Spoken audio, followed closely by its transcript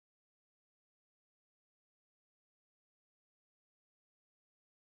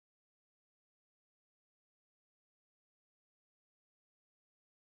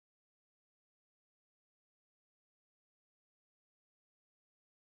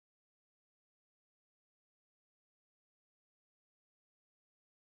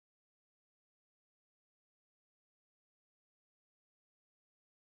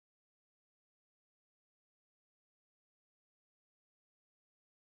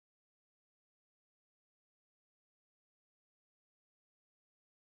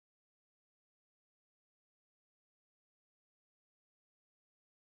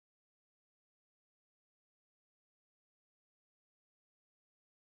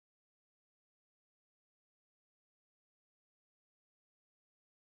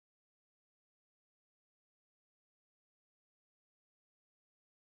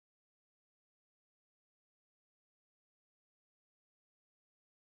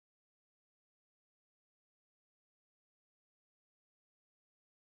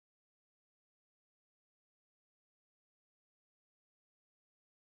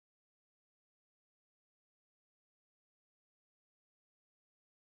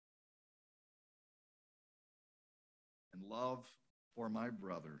love for my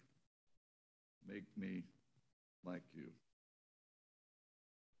brother. Make me like you.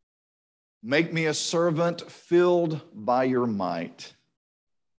 Make me a servant filled by your might,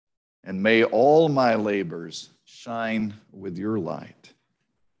 and may all my labors shine with your light.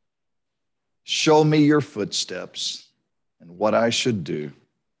 Show me your footsteps and what I should do,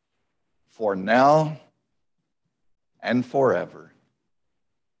 for now and forever.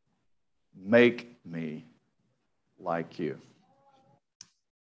 Make me like you.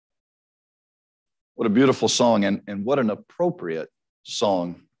 What a beautiful song, and what an appropriate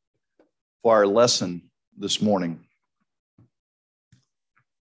song for our lesson this morning.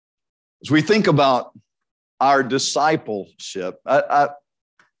 As we think about our discipleship, I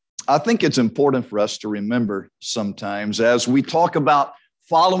think it's important for us to remember sometimes as we talk about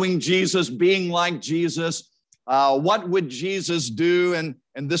following Jesus, being like Jesus, what would Jesus do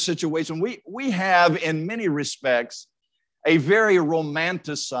in this situation? We have, in many respects, a very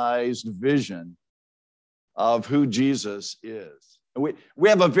romanticized vision of who Jesus is. We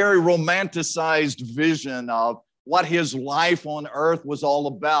have a very romanticized vision of what his life on earth was all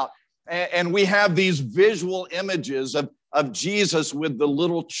about. And we have these visual images of Jesus with the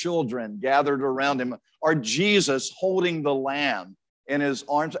little children gathered around him, or Jesus holding the lamb in his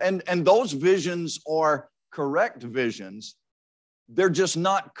arms. And those visions are correct visions. They're just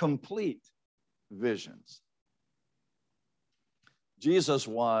not complete visions. Jesus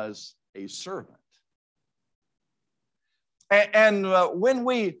was a servant. And when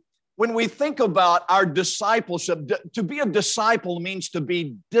we think about our discipleship, to be a disciple means to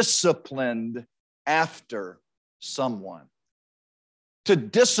be disciplined after someone, to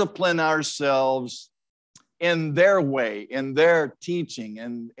discipline ourselves in their way, in their teaching,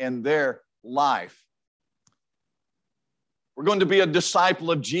 and in their life. We're going to be a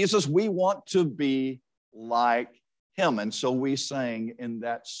disciple of Jesus. We want to be like him. And so we sang in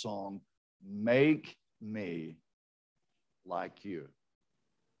that song, "Make me like you."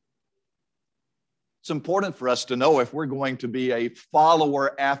 It's important for us to know if we're going to be a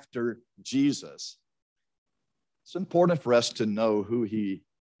follower after Jesus. It's important for us to know who he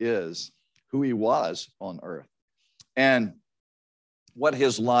is, who he was on earth, and what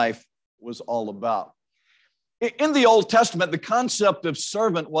his life was all about. In the Old Testament, the concept of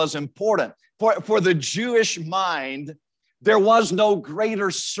servant was important. For the Jewish mind, there was no greater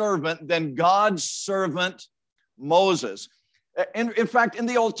servant than God's servant Moses. In fact, in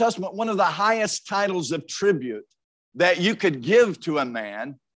the Old Testament, one of the highest titles of tribute that you could give to a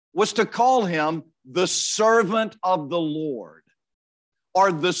man was to call him the servant of the Lord,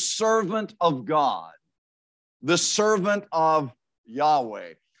 or the servant of God, the servant of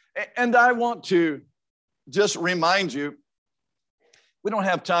Yahweh. And I want to just remind you, we don't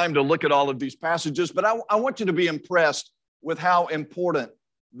have time to look at all of these passages, but I want you to be impressed with how important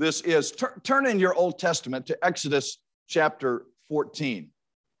this is. Turn in your Old Testament to Exodus chapter 14.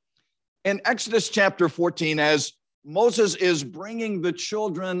 In Exodus chapter 14, as Moses is bringing the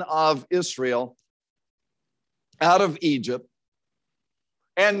children of Israel out of Egypt,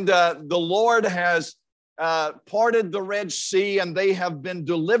 and the Lord has parted the Red Sea, and they have been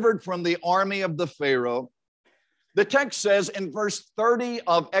delivered from the army of the Pharaoh. The text says in verse 30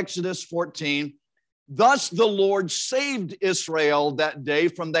 of Exodus 14, "Thus the Lord saved Israel that day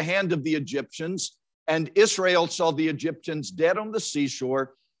from the hand of the Egyptians, and Israel saw the Egyptians dead on the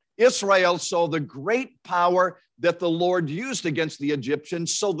seashore. Israel saw the great power that the Lord used against the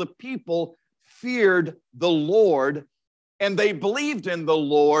Egyptians, so the people feared the Lord, and they believed in the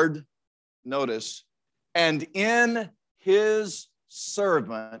Lord," notice, "and in his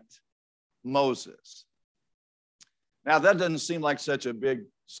servant Moses." Now, that doesn't seem like such a big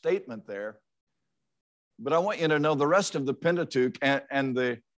statement there, but I want you to know the rest of the Pentateuch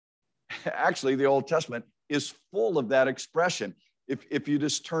and actually the Old Testament is full of that expression. If you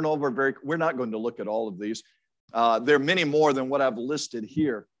just turn over we're not going to look at all of these. There are many more than what I've listed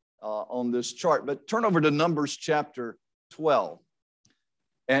here on this chart, but turn over to Numbers chapter 12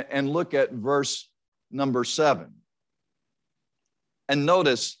 and look at verse number 7. And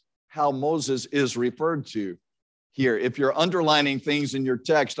notice how Moses is referred to here. If you're underlining things in your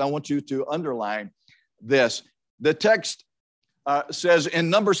text, I want you to underline this. The text says in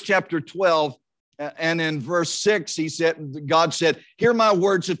Numbers chapter 12 and in verse 6, God said, "Hear my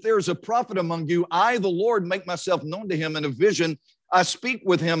words. If there is a prophet among you, I, the Lord, make myself known to him in a vision. I speak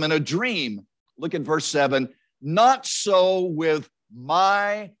with him in a dream." Look at verse 7. "Not so with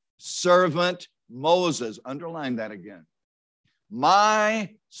my servant Moses." Underline that again.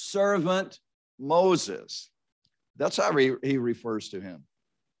 My servant Moses. That's how he refers to him.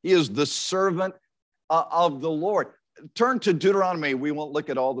 He is the servant of the Lord. turn to Deuteronomy. We won't look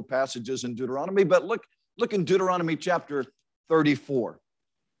at all the passages in Deuteronomy, but look in Deuteronomy chapter 34.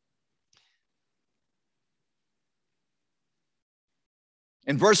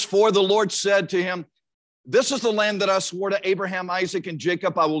 In verse 4, the Lord said to him, "This is the land that I swore to Abraham, Isaac, and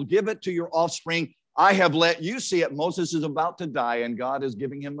Jacob. I will give it to your offspring. I have let you see it." Moses is about to die, and God is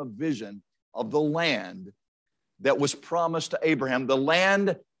giving him a vision of the land that was promised to Abraham, the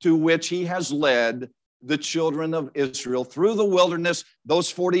land to which he has led the children of Israel through the wilderness those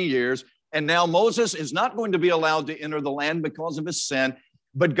 40 years. And now Moses is not going to be allowed to enter the land because of his sin,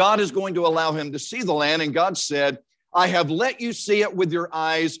 but God is going to allow him to see the land. And God said, "I have let you see it with your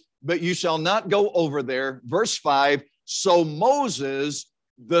eyes, but you shall not go over there." Verse 5, so Moses,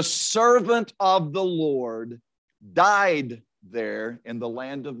 the servant of the Lord, died there in the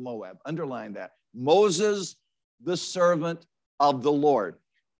land of Moab. Underline that. Moses, the servant of the Lord.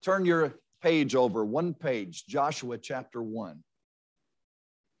 Turn your page over, one page, Joshua chapter 1.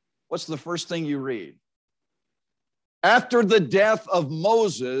 What's the first thing you read? After the death of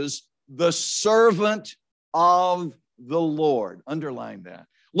Moses, the servant of the Lord. Underline that.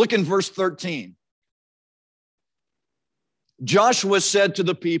 Look in verse 13. Joshua said to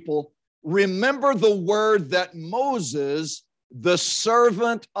the people, "Remember the word that Moses, the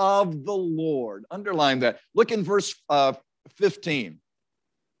servant of the Lord." Underline that. Look in verse 15.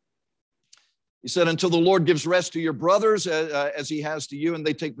 He said, "Until the Lord gives rest to your brothers as he has to you, and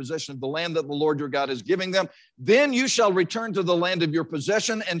they take possession of the land that the Lord your God is giving them, then you shall return to the land of your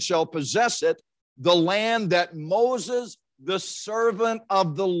possession and shall possess it, the land that Moses, the servant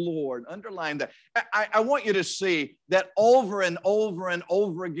of the Lord." Underline that. I want you to see that over and over and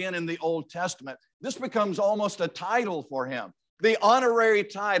over again in the Old Testament, this becomes almost a title for him. The honorary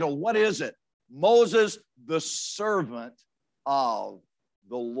title, what is it? Moses, the servant of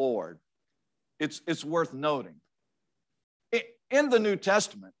the Lord. It's worth noting. In the New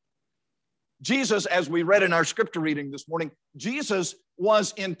Testament, Jesus, as we read in our scripture reading this morning, Jesus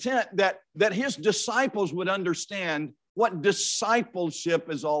was intent that his disciples would understand what discipleship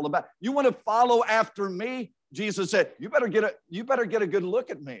is all about. You want to follow after me? Jesus said, you better get a good look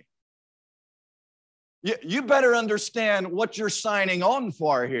at me. You better understand what you're signing on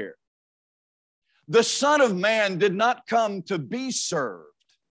for here. The Son of Man did not come to be served,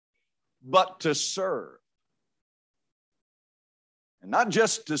 but to serve. And not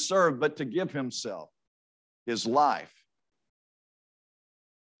just to serve, but to give himself, his life,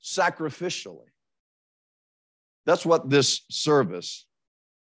 sacrificially. That's what this service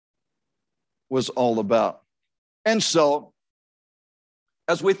was all about. And so,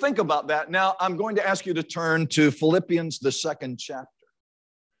 as we think about that, now I'm going to ask you to turn to Philippians, the 2nd chapter.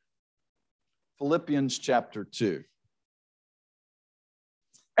 Philippians chapter 2.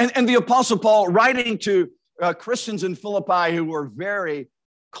 And the Apostle Paul, writing to Christians in Philippi who were very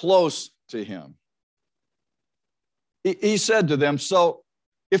close to him, he said to them, "So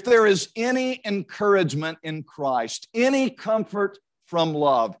if there is any encouragement in Christ, any comfort from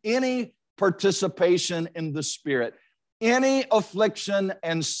love, any participation in the Spirit, any affection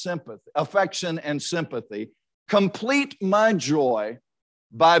and sympathy, complete my joy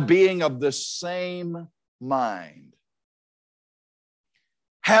by being of the same mind,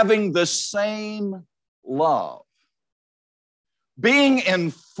 having the same love, being in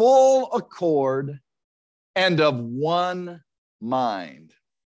full accord and of one mind.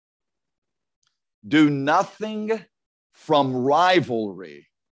 Do nothing from rivalry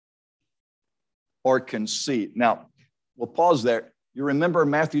or conceit." Now, we'll pause there. You remember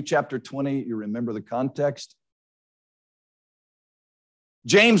Matthew chapter 20? You remember the context?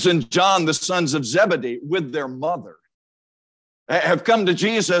 James and John, the sons of Zebedee, with their mother, have come to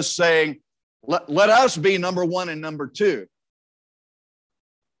Jesus saying, let us be number one and number two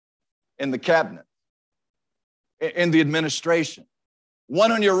in the cabinet, in the administration.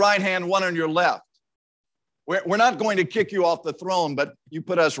 One on your right hand, one on your left. We're not going to kick you off the throne, but you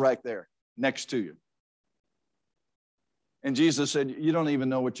put us right there next to you. And Jesus said, "You don't even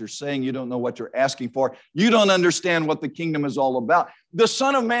know what you're saying. You don't know what you're asking for. You don't understand what the kingdom is all about. The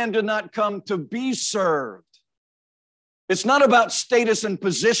Son of Man did not come to be served." It's not about status and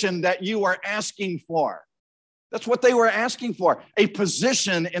position that you are asking for. That's what they were asking for, a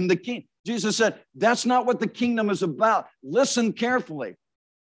position in the kingdom. Jesus said, that's not what the kingdom is about. Listen carefully.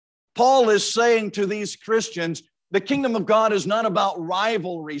 Paul is saying to these Christians, the kingdom of God is not about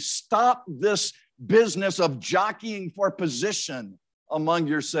rivalry. Stop this business of jockeying for position among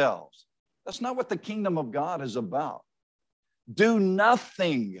yourselves. That's not what the kingdom of God is about. Do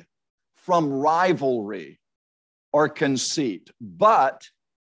nothing from rivalry or conceit, but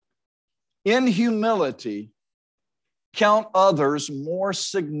in humility count others more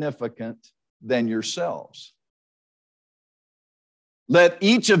significant than yourselves. Let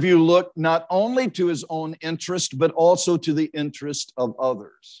each of you look not only to his own interest, but also to the interest of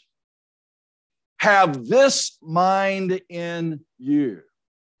others. Have this mind in you,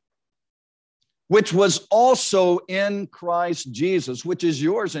 which was also in Christ Jesus, which is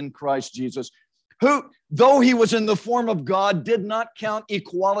yours in Christ Jesus, who, though he was in the form of God, did not count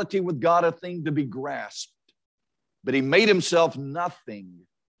equality with God a thing to be grasped, but he made himself nothing,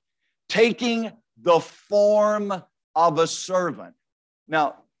 taking the form of a servant.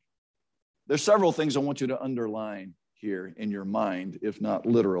 Now, there's several things I want you to underline here in your mind, if not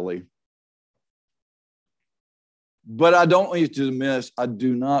literally. But I do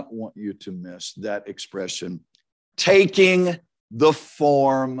not want you to miss that expression, taking the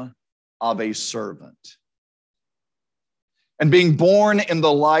form of a servant. And being born in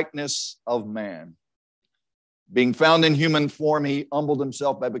the likeness of man. Being found in human form, he humbled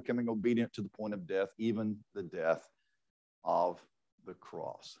himself by becoming obedient to the point of death, even the death of the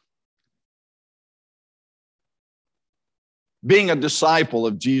cross. Being a disciple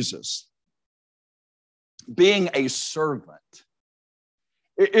of Jesus, being a servant,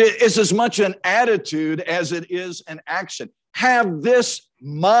 is as much an attitude as it is an action. Have this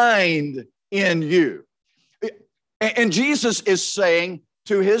mind in you. And Jesus is saying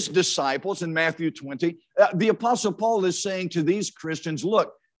to his disciples in Matthew 20, the Apostle Paul is saying to these Christians,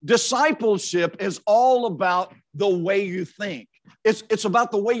 look, discipleship is all about the way you think. It's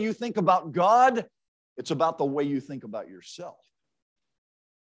about the way you think about God. It's about the way you think about yourself.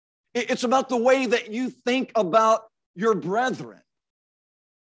 It's about the way that you think about your brethren.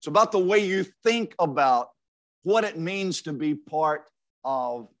 It's about the way you think about what it means to be part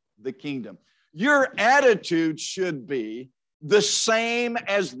of the kingdom. Your attitude should be the same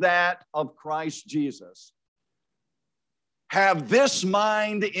as that of Christ Jesus. Have this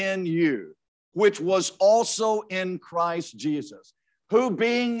mind in you, which was also in Christ Jesus, who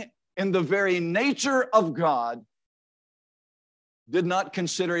being in the very nature of God, did not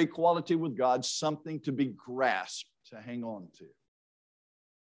consider equality with God something to be grasped, to hang on to.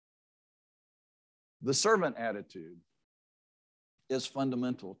 The servant attitude is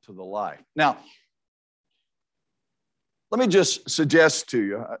fundamental to the life. Now, let me just suggest to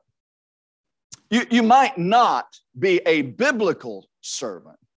you, you might not be a biblical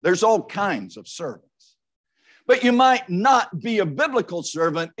servant. There's all kinds of servants. But you might not be a biblical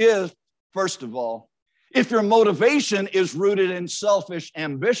servant if, first of all, if your motivation is rooted in selfish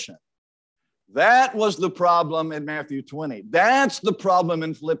ambition. That was the problem in Matthew 20. That's the problem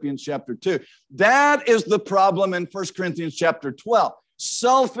in Philippians chapter 2. That is the problem in 1 Corinthians chapter 12.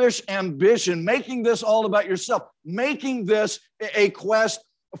 Selfish ambition, making this all about yourself, making this a quest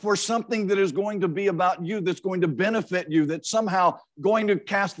for something that is going to be about you, that's going to benefit you, that's somehow going to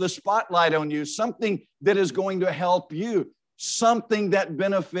cast the spotlight on you, something that is going to help you, something that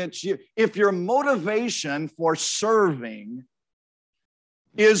benefits you. If your motivation for serving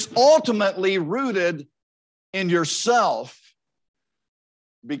is ultimately rooted in yourself,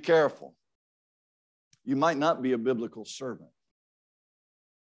 be careful. You might not be a biblical servant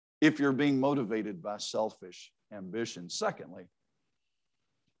if you're being motivated by selfish ambition. Secondly,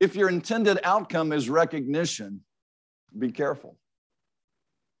 if your intended outcome is recognition, be careful.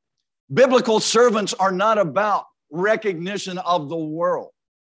 Biblical servants are not about recognition of the world.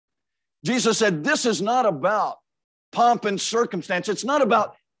 Jesus said, this is not about pomp and circumstance. It's not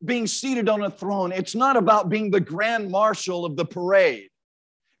about being seated on a throne. It's not about being the grand marshal of the parade.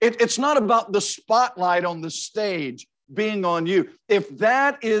 It's not about the spotlight on the stage being on you. If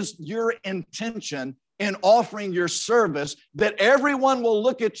that is your intention in offering your service, that everyone will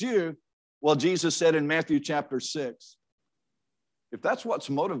look at you, well, Jesus said in Matthew chapter 6, if that's what's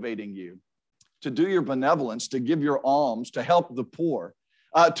motivating you to do your benevolence, to give your alms, to help the poor,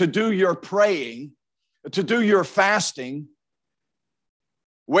 to do your praying, to do your fasting,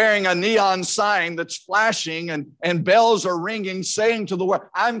 wearing a neon sign that's flashing and bells are ringing, saying to the world,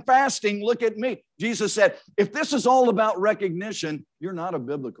 I'm fasting, look at me. Jesus said, if this is all about recognition, you're not a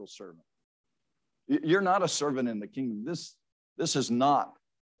biblical servant. You're not a servant in the kingdom. This is not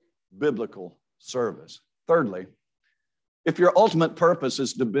biblical service. Thirdly, if your ultimate purpose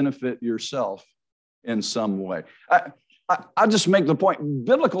is to benefit yourself in some way. I just make the point,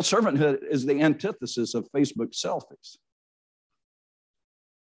 biblical servanthood is the antithesis of Facebook selfies.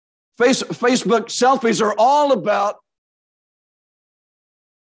 Facebook selfies are all about,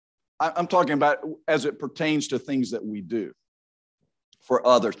 I'm talking about as it pertains to things that we do for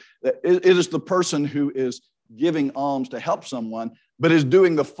others. It is the person who is giving alms to help someone, but is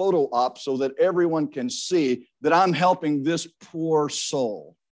doing the photo op so that everyone can see that I'm helping this poor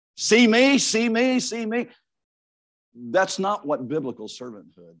soul. See me, see me, see me. That's not what biblical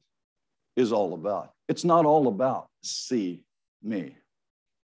servanthood is all about. It's not all about see me.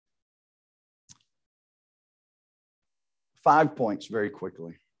 5 points very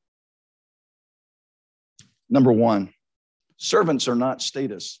quickly. Number one, servants are not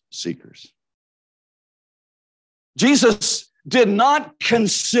status seekers. Jesus did not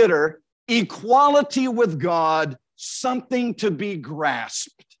consider equality with God something to be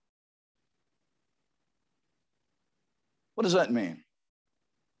grasped. What does that mean?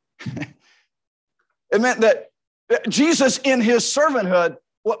 It meant that Jesus in his servanthood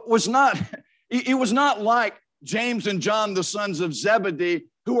was not, he was not like James and John, the sons of Zebedee,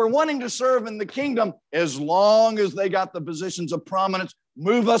 who were wanting to serve in the kingdom as long as they got the positions of prominence.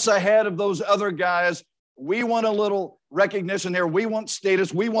 Move us ahead of those other guys. We want a little recognition there. We want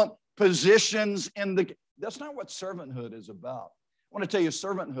status. We want positions in the... That's not what servanthood is about. I want to tell you,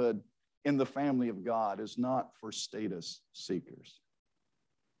 servanthood in the family of God is not for status seekers.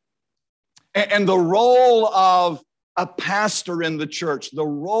 And the role of a pastor in the church, the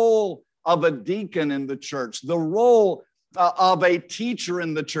role of a deacon in the church, the role of a teacher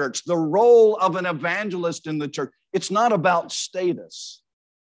in the church, the role of an evangelist in the church, it's not about status.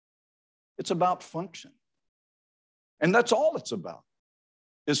 It's about function. And that's all it's about,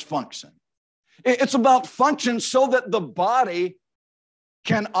 is function. It's about function so that the body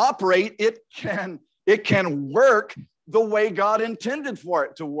can operate, it can work the way God intended for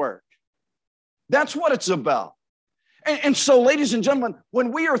it to work. That's what it's about. And so, ladies and gentlemen,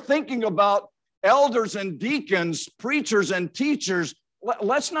 when we are thinking about elders and deacons, preachers and teachers,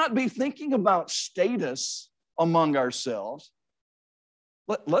 let's not be thinking about status among ourselves.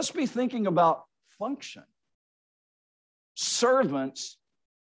 Let's be thinking about function. Servants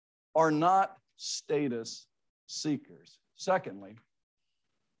are not status seekers. Secondly,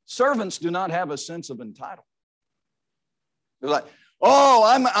 servants do not have a sense of entitlement. They're like, oh,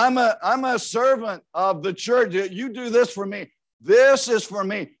 I'm a servant of the church. You do this for me. This is for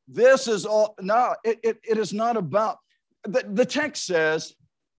me. This is all. No, it is not about. The text says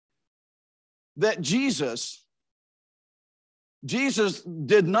that Jesus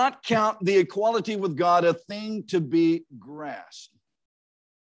did not count the equality with God a thing to be grasped.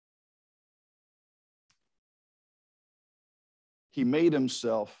 He made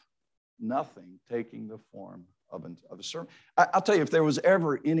himself nothing, taking the form of a servant. I'll tell you, if there was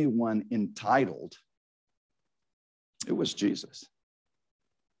ever anyone entitled, it was Jesus.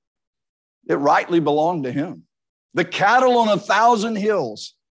 It rightly belonged to him. The cattle on 1,000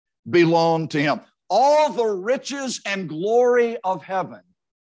 hills belonged to him. All the riches and glory of heaven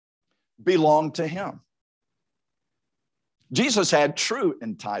belonged to him. Jesus had true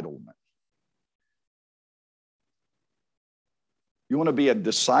entitlement. You want to be a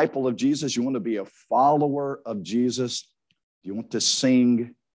disciple of Jesus? You want to be a follower of Jesus? You want to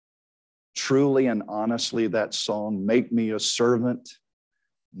sing truly and honestly that song, "Make me a servant,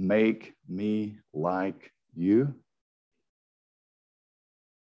 make me like you"?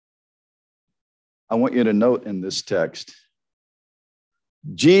 I want you to note in this text,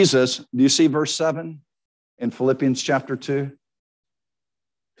 Jesus, do you see verse 7 in Philippians chapter 2?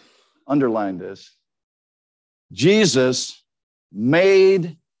 Underline this. Jesus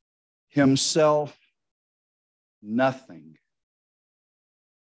made himself nothing.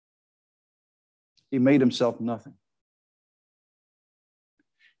 He made himself nothing.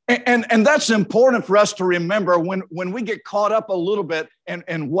 And that's important for us to remember when we get caught up a little bit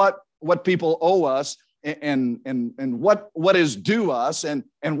in what people owe us and what is due us and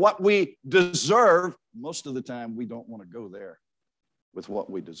what we deserve. Most of the time, we don't want to go there with what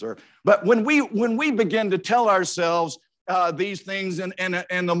we deserve. But when we begin to tell ourselves these things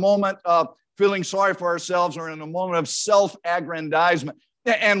in the moment of feeling sorry for ourselves or in a moment of self-aggrandizement,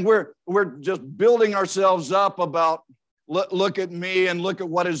 and we're just building ourselves up about look at me and look at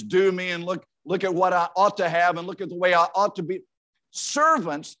what is due me and look at what I ought to have and look at the way I ought to be.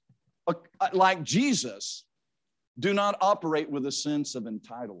 Servants like Jesus do not operate with a sense of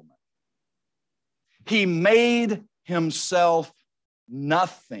entitlement. He made himself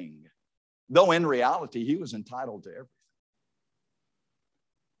nothing, though in reality he was entitled to everything.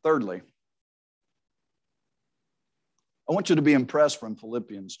 Thirdly, I want you to be impressed from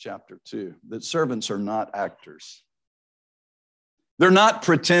Philippians chapter 2 that servants are not actors. They're not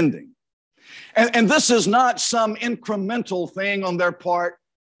pretending. And this is not some incremental thing on their part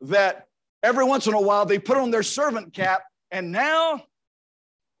that every once in a while they put on their servant cap and now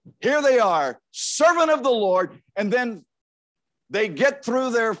Here they are, servant of the Lord, and then they get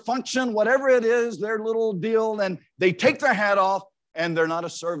through their function, whatever it is, their little deal, and they take their hat off, and they're not a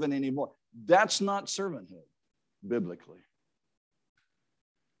servant anymore. That's not servanthood, biblically.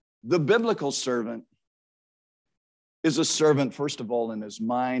 The biblical servant is a servant, first of all, in his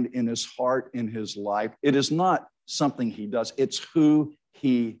mind, in his heart, in his life. It is not something he does. It's who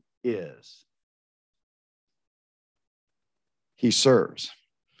he is. He serves.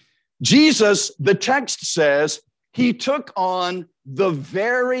 Jesus, the text says, he took on the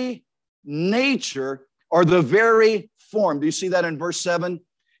very nature or the very form. Do you see that in verse 7?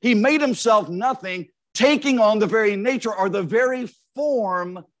 He made himself nothing, taking on the very nature or the very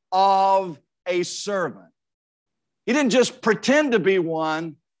form of a servant. He didn't just pretend to be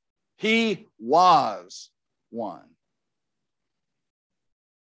one, he was one.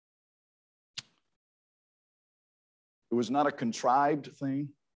 It was not a contrived thing.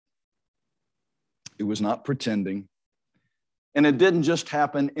 It was not pretending. And it didn't just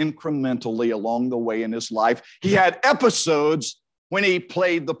happen incrementally along the way in his life. He had episodes when he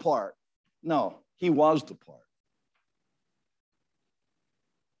played the part. No, he was the part.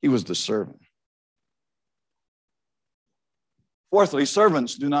 He was the servant. Fourthly,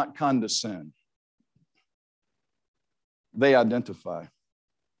 servants do not condescend. They identify.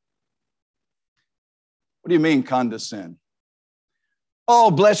 What do you mean condescend?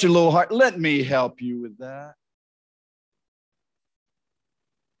 Oh, bless your little heart. Let me help you with that.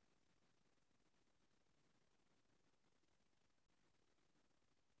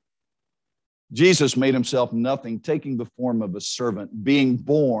 Jesus made himself nothing, taking the form of a servant, being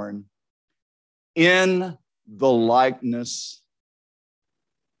born in the likeness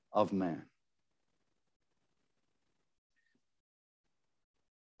of man.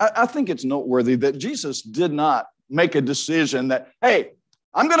 I think it's noteworthy that Jesus did not make a decision that, hey,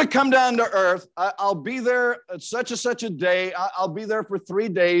 I'm going to come down to earth. I'll be there at such and such a day. I'll be there for 3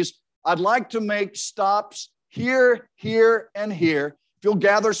 days. I'd like to make stops here, here, and here. If you'll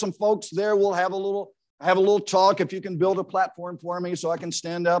gather some folks there, we'll have a little talk. If you can build a platform for me so I can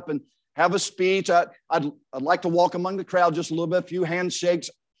stand up and have a speech. I'd like to walk among the crowd just a little bit, a few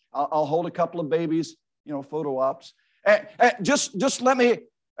handshakes. I'll hold a couple of babies, photo ops. Just let me,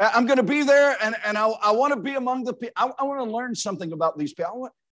 I'm going to be there and I want to be among the people. I want to learn something about these people.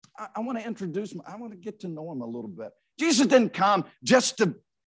 I want to introduce them. I want to get to know them a little bit. Jesus didn't come just to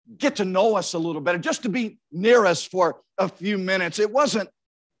get to know us a little better, just to be near us for a few minutes. It wasn't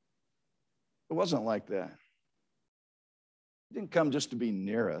like that. He didn't come just to be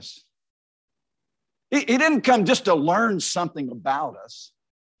near us. He didn't come just to learn something about us.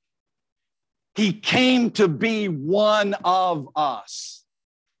 He came to be one of us.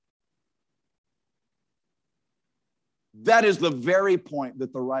 That is the very point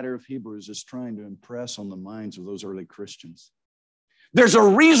that the writer of Hebrews is trying to impress on the minds of those early Christians. There's a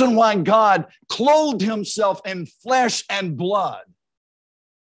reason why God clothed himself in flesh and blood.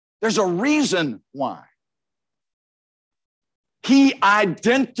 There's a reason why. He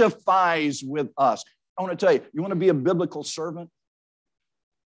identifies with us. I want to tell you, you want to be a biblical servant?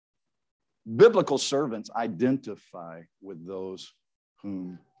 Biblical servants identify with those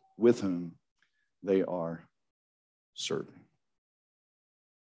with whom they are serving.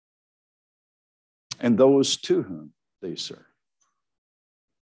 And those to whom they serve.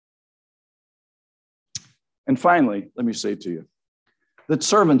 And finally, let me say to you that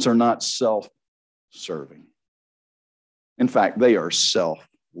servants are not self-serving. In fact, they are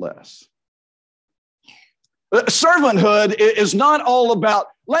selfless. Servanthood is not all about,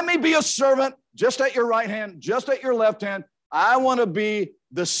 let me be a servant just at your right hand, just at your left hand. I want to be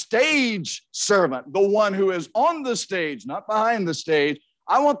the stage servant, the one who is on the stage, not behind the stage.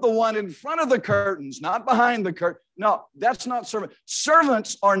 I want the one in front of the curtains, not behind the curtain. No, that's not servant.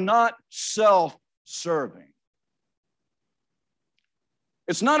 Servants are not self-serving.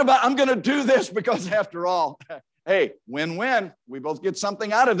 It's not about, I'm going to do this because after all, hey, win-win. We both get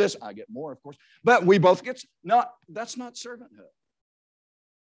something out of this. I get more, of course, but we both get, no, that's not servanthood.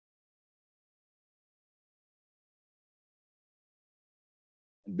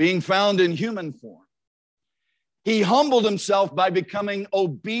 Being found in human form, he humbled himself by becoming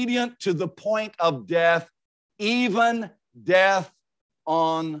obedient to the point of death, even death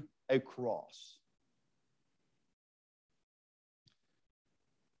on a cross.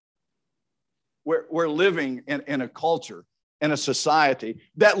 We're living in a culture, in a society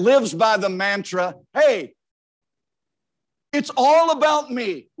that lives by the mantra, hey, it's all about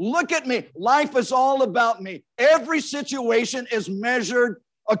me. Look at me. Life is all about me. Every situation is measured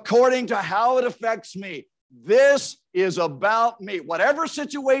according to how it affects me. this is about me. Whatever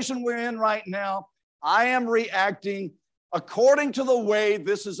situation we're in right now, I am reacting according to the way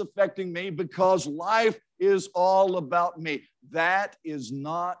this is affecting me because life is all about me. That is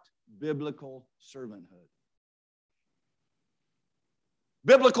not biblical servanthood.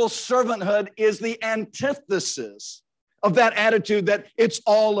 Biblical servanthood is the antithesis of that attitude that it's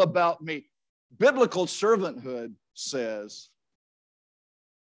all about me. Biblical servanthood says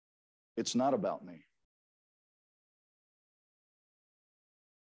it's not about me.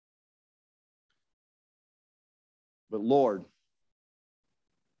 But Lord,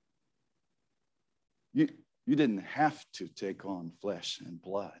 you didn't have to take on flesh and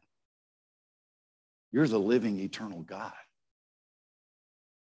blood. You're the living, eternal God.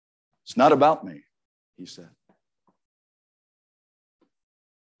 It's not about me, he said.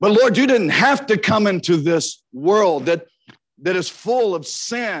 But Lord, you didn't have to come into this world that is full of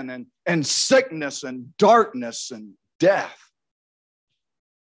sin and sickness and darkness and death.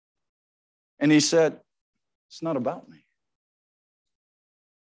 And he said, it's not about me.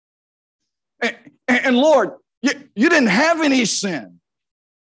 And Lord, you didn't have any sin.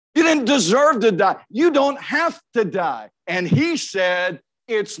 You didn't deserve to die. You don't have to die. And he said,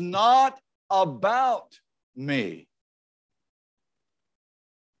 it's not about me.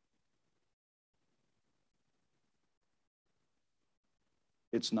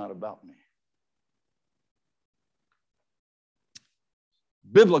 It's not about me.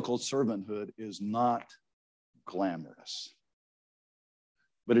 Biblical servanthood is not glamorous,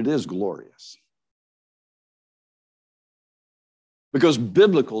 but it is glorious. Because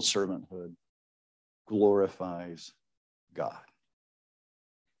biblical servanthood glorifies God.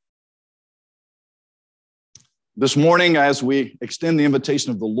 This morning, as we extend the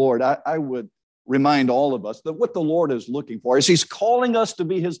invitation of the Lord, I would remind all of us that what the Lord is looking for is he's calling us to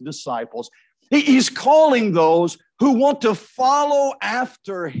be his disciples. He's calling those who want to follow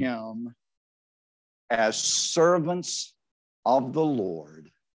after him as servants of the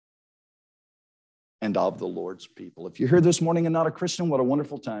Lord and of the Lord's people. If you're here this morning and not a Christian, what a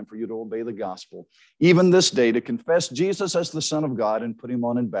wonderful time for you to obey the gospel. Even this day, to confess Jesus as the Son of God and put him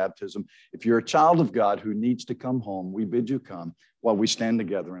on in baptism. If you're a child of God who needs to come home, we bid you come while we stand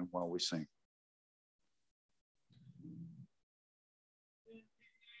together and while we sing.